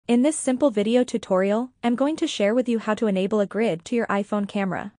In this simple video tutorial, I'm going to share with you how to enable a grid to your iPhone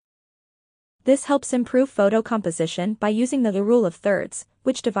camera. This helps improve photo composition by using the rule of thirds,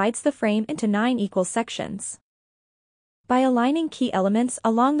 which divides the frame into 9 equal sections. By aligning key elements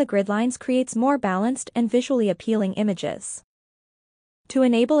along the grid lines creates more balanced and visually appealing images. To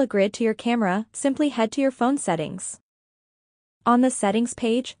enable a grid to your camera, simply head to your phone settings. On the settings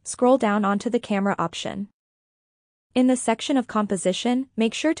page, scroll down onto the camera option. In the section of composition,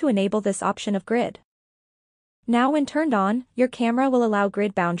 make sure to enable this option of grid. Now when turned on, your camera will allow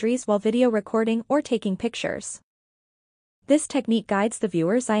grid boundaries while video recording or taking pictures. This technique guides the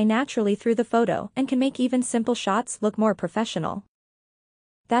viewer's eye naturally through the photo and can make even simple shots look more professional.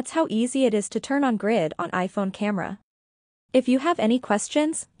 That's how easy it is to turn on grid on iPhone camera. If you have any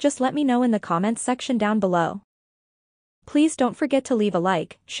questions, just let me know in the comments section down below. Please don't forget to leave a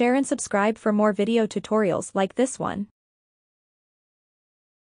like, share and subscribe for more video tutorials like this one.